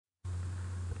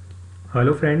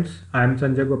Hello friends, I am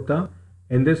Sanjay Gupta.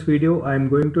 In this video, I am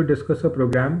going to discuss a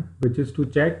program which is to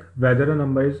check whether a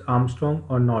number is Armstrong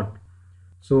or not.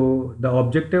 So the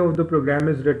objective of the program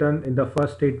is written in the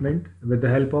first statement with the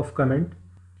help of comment.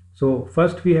 So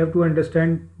first we have to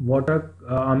understand what are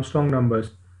Armstrong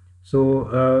numbers.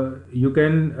 So you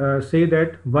can say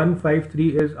that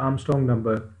 153 is Armstrong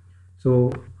number.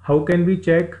 So how can we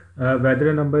check whether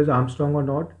a number is Armstrong or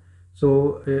not?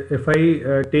 So if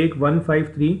I take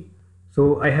 153,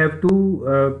 so I have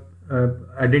to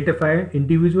identify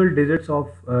individual digits of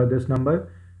this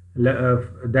number,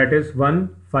 that is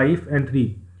 1, 5 and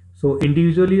 3. So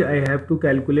individually I have to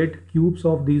calculate cubes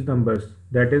of these numbers,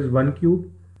 that is 1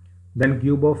 cube, then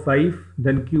cube of 5,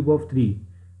 then cube of 3.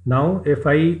 Now if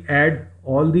I add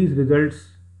all these results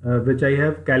which I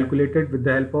have calculated with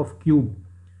the help of cube,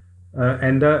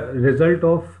 and the result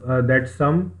of that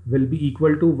sum will be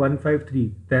equal to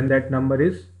 153, then that number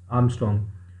is Armstrong.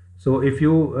 So if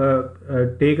you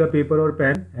take a paper or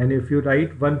pen and if you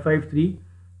write 153,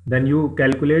 then you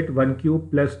calculate 1 cube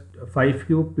plus 5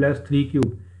 cube plus 3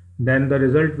 cube, then the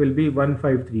result will be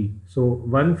 153. So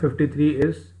 153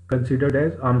 is considered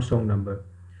as Armstrong number.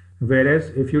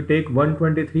 Whereas if you take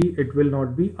 123, it will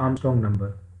not be Armstrong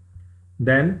number.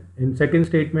 Then in second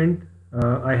statement,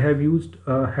 I have used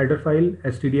a header file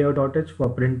stdio.h for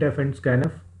printf and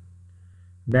scanf.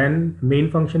 Then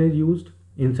main function is used.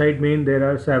 Inside main there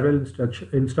are several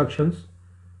instructions,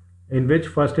 in which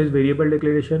first is variable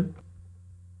declaration.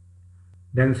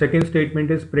 Then second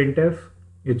statement is printf.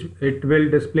 It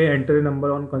will display enter a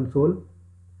number on console.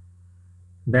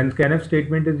 Then scanf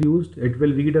statement is used. It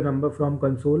will read a number from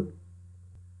console.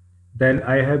 Then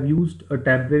I have used a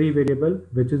temporary variable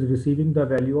which is receiving the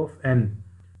value of n.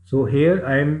 So here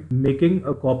I am making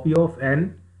a copy of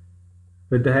n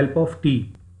with the help of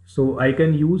t. So I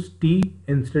can use t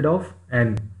instead of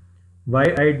n. Why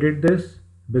I did this?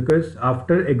 Because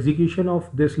after execution of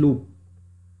this loop,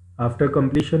 after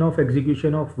completion of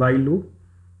execution of while loop,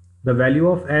 the value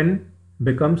of n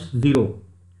becomes 0.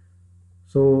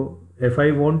 So if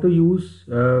I want to use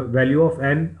value of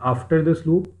n after this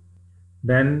loop,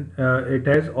 then it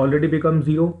has already become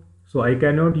 0. So I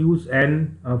cannot use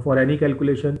n for any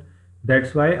calculation.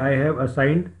 That's why I have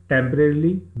assigned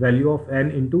temporarily value of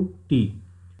n into t.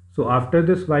 So after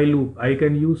this while loop, I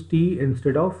can use t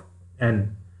instead of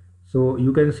n. So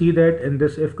you can see that in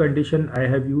this if condition, I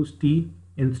have used t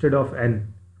instead of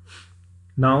n.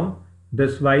 Now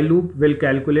this while loop will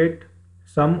calculate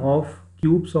sum of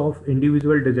cubes of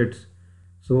individual digits.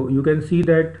 So you can see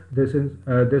that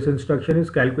this instruction is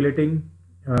calculating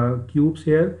cubes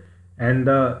here, and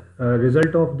the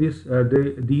result of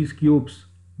these cubes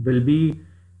will be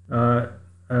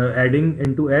adding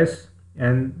into s,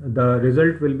 and the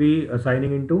result will be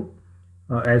assigning into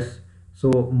s. So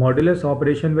modulus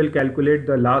operation will calculate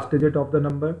the last digit of the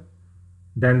number,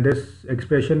 then this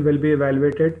expression will be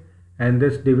evaluated, and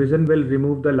this division will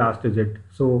remove the last digit.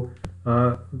 So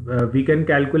we can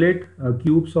calculate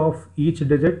cubes of each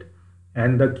digit,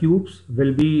 and the cubes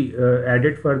will be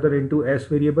added further into s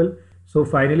variable. So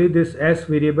finally this s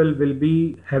variable will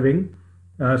be having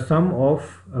sum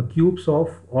of cubes of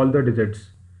all the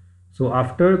digits. So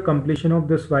after completion of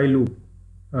this while loop,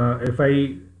 if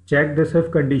I check this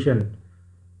if condition,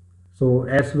 so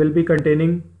s will be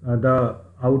containing the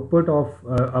output of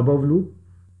above loop,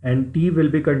 and t will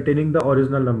be containing the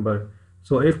original number.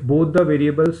 So if both the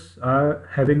variables are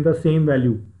having the same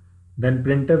value, then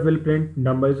printf will print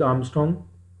number is Armstrong.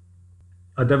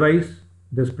 Otherwise,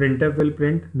 this printf will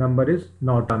print number is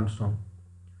not Armstrong.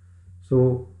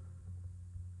 So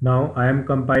now I am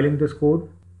compiling this code.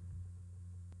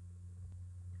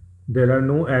 There are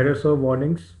no errors or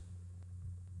warnings.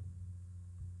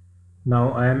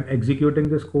 Now I am executing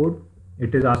this code.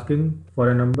 It is asking for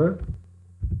a number.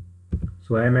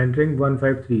 So I am entering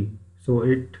 153. So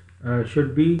it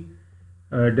should be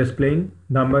displaying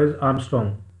number is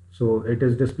Armstrong. So it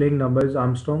is displaying number is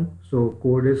Armstrong. So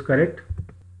code is correct.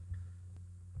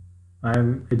 I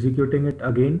am executing it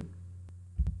again.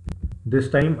 This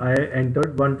time I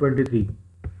entered 123.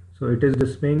 So it is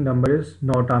displaying number is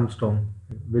not Armstrong,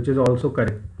 which is also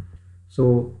correct.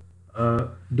 So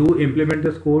do implement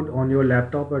this code on your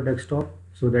laptop or desktop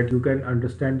so that you can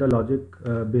understand the logic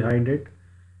behind it.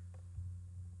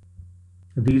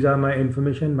 These are my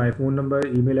information, my phone number,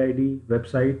 email ID,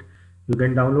 website. You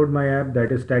can download my app,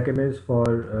 that is TechMS,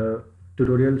 for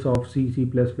tutorials of C, C++,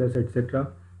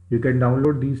 etc. You can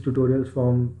download these tutorials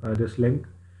from this link.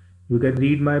 You can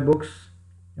read my books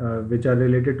which are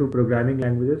related to programming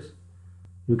languages.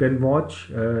 You can watch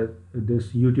this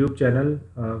YouTube channel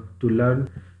to learn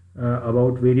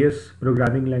about various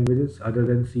programming languages other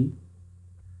than C.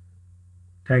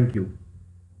 Thank you.